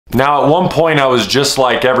Now, at one point, I was just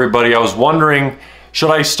like everybody. I was wondering,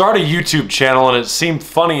 should I start a YouTube channel? And it seemed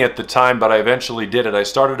funny at the time, but I eventually did it. I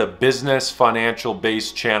started a business,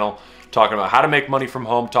 financial-based channel talking about how to make money from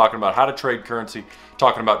home, talking about how to trade currency,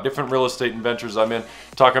 talking about different real estate ventures I'm in,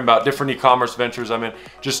 talking about different e-commerce ventures I'm in,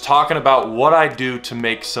 just talking about what I do to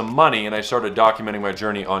make some money. And I started documenting my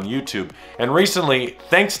journey on YouTube. And recently,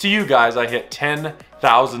 thanks to you guys, I hit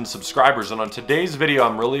 10,000 subscribers. And on today's video,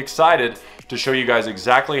 I'm really excited to show you guys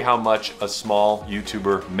exactly how much a small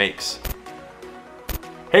YouTuber makes.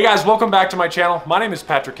 Hey guys, welcome back to my channel. My name is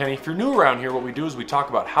Patrick Kenny. If you're new around here, what we do is we talk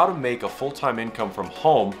about how to make a full-time income from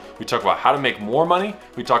home. We talk about how to make more money.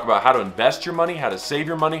 We talk about how to invest your money, how to save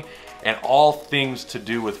your money, and all things to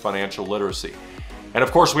do with financial literacy. And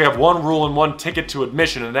of course, we have one rule and one ticket to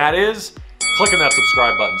admission, and that is clicking that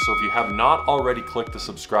subscribe button. So if you have not already clicked the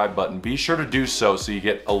subscribe button, be sure to do so you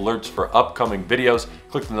get alerts for upcoming videos.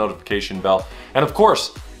 Click the notification bell. And of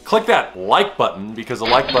course, click that like button, because the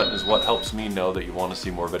like button is what helps me know that you want to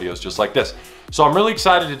see more videos just like this. So I'm really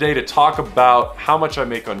excited today to talk about how much I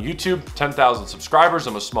make on YouTube. 10,000 subscribers,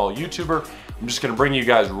 I'm a small YouTuber. I'm just gonna bring you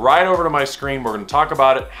guys right over to my screen. We're gonna talk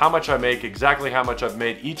about it, how much I make, exactly how much I've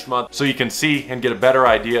made each month, so you can see and get a better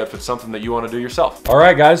idea if it's something that you wanna do yourself. All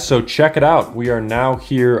right guys, so check it out. We are now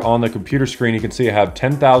here on the computer screen. You can see I have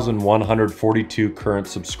 10,142 current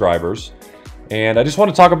subscribers. And I just want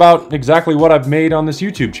to talk about exactly what I've made on this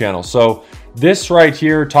YouTube channel. So this right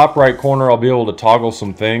here, top right corner, I'll be able to toggle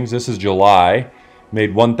some things. This is July,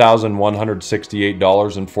 made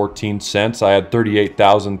 $1,168.14. I had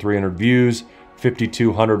 38,300 views,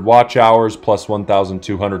 5,200 watch hours, plus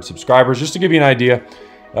 1,200 subscribers, just to give you an idea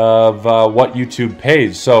of what YouTube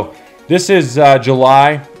pays. So this is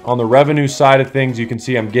July. On the revenue side of things, you can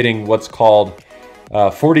see I'm getting what's called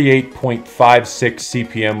 48.56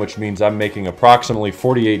 CPM, which means I'm making approximately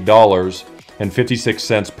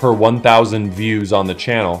 $48.56 per 1,000 views on the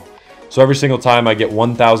channel. So every single time I get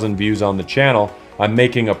 1,000 views on the channel, I'm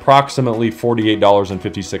making approximately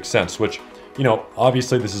 $48.56, which, you know,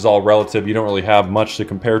 obviously this is all relative. You don't really have much to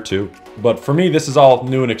compare to. But for me, this is all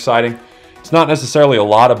new and exciting. It's not necessarily a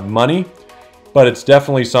lot of money, but it's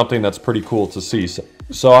definitely something that's pretty cool to see. So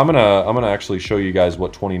I'm gonna actually show you guys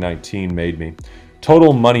what 2019 made me.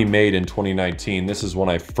 Total money made in 2019. This is when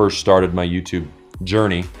I first started my YouTube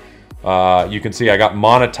journey. You can see I got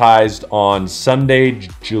monetized on Sunday,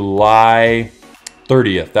 July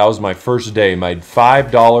 30th. That was my first day. Made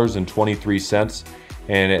 $5.23,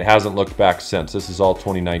 and it hasn't looked back since. This is all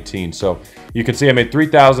 2019. So you can see I made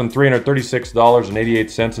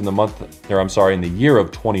 $3,336.88 in the month, or I'm sorry, in the year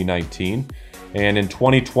of 2019. And in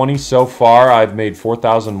 2020 so far, I've made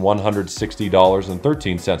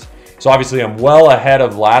 $4,160.13. So obviously I'm well ahead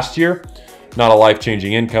of last year. Not a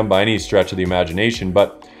life-changing income by any stretch of the imagination,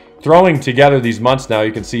 but throwing together these months now,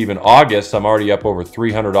 you can see even August, I'm already up over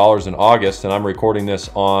 $300 in August, and I'm recording this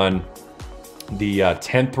on the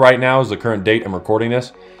 10th right now is the current date I'm recording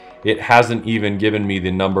this. It hasn't even given me the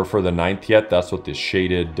number for the 9th yet. That's what this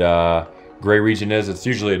shaded gray region is. It's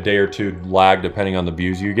usually a day or two lag depending on the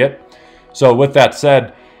views you get. So with that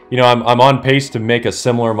said, you know, I'm on pace to make a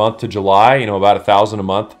similar month to July, you know, about 1,000 a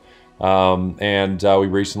month. We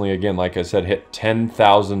recently, again, like I said, hit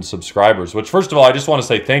 10,000 subscribers, which first of all, I just want to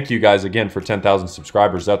say thank you guys again for 10,000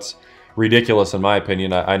 subscribers. That's ridiculous in my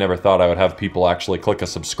opinion. I never thought I would have people actually click a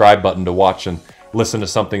subscribe button to watch and listen to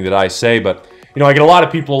something that I say. But, you know, I get a lot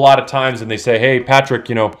of people a lot of times and they say, hey, Patrick,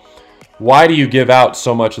 you know, why do you give out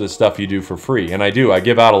so much of the stuff you do for free? And I do. I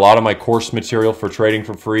give out a lot of my course material for trading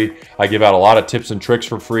for free. I give out a lot of tips and tricks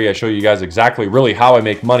for free. I show you guys exactly really how I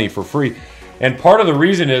make money for free. And part of the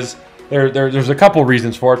reason is, there's a couple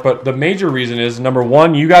reasons for it, but the major reason is, number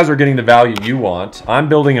one, you guys are getting the value you want. I'm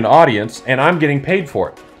building an audience, and I'm getting paid for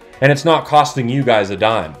it. And it's not costing you guys a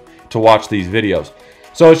dime to watch these videos.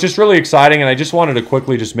 So it's just really exciting, and I just wanted to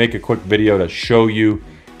quickly just make a quick video to show you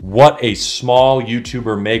what a small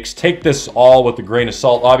YouTuber makes. Take this all with a grain of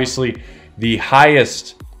salt. Obviously, the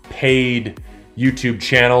highest paid YouTube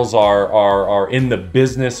channels are in the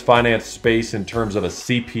business finance space in terms of a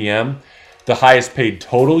CPM. The highest paid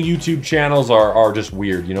total YouTube channels are just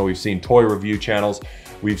weird. You know, we've seen toy review channels.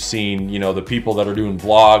 We've seen, you know, the people that are doing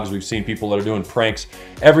vlogs. We've seen people that are doing pranks.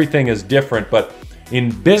 Everything is different. But in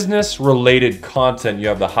business related content, you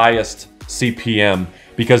have the highest CPM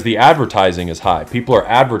because the advertising is high. People are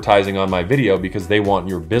advertising on my video because they want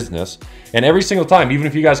your business. And every single time, even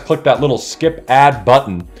if you guys click that little skip ad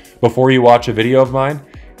button before you watch a video of mine,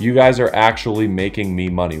 you guys are actually making me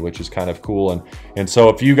money, which is kind of cool. And so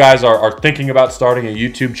if you guys are thinking about starting a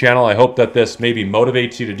YouTube channel, I hope that this maybe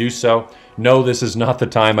motivates you to do so. No, this is not the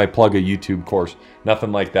time I plug a YouTube course,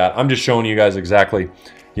 nothing like that. I'm just showing you guys exactly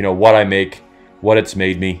what I make, what it's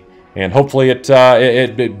made me. And hopefully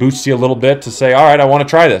it boosts you a little bit to say, all right, I want to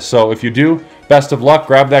try this. So if you do, best of luck.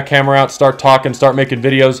 Grab that camera out, start talking, start making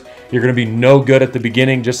videos. You're going to be no good at the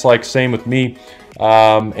beginning, just like same with me.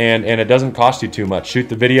 And it doesn't cost you too much. Shoot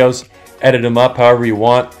the videos, edit them up however you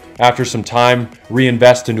want. After some time,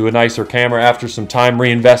 reinvest into a nicer camera. After some time,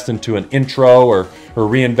 reinvest into an intro or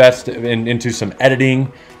reinvest into some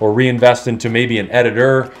editing or reinvest into maybe an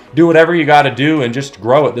editor. Do whatever you got to do and just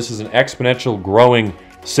grow it. This is an exponential growing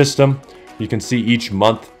system. You can see each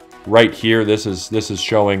month right here. This is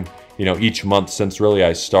showing, each month since really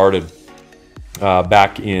I started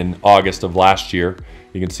back in August of last year.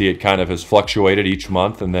 You can see it kind of has fluctuated each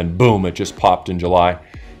month, and then boom, it just popped in July.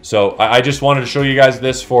 So I just wanted to show you guys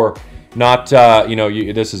this for not,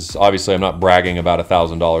 this is obviously, I'm not bragging about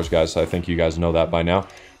 $1,000, guys. So I think you guys know that by now.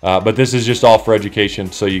 But this is just all for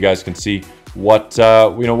education, so you guys can see what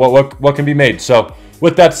what can be made. So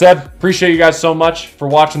with that said, appreciate you guys so much for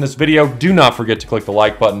watching this video. Do not forget to click the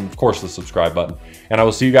like button, of course, the subscribe button, and I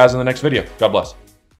will see you guys in the next video. God bless.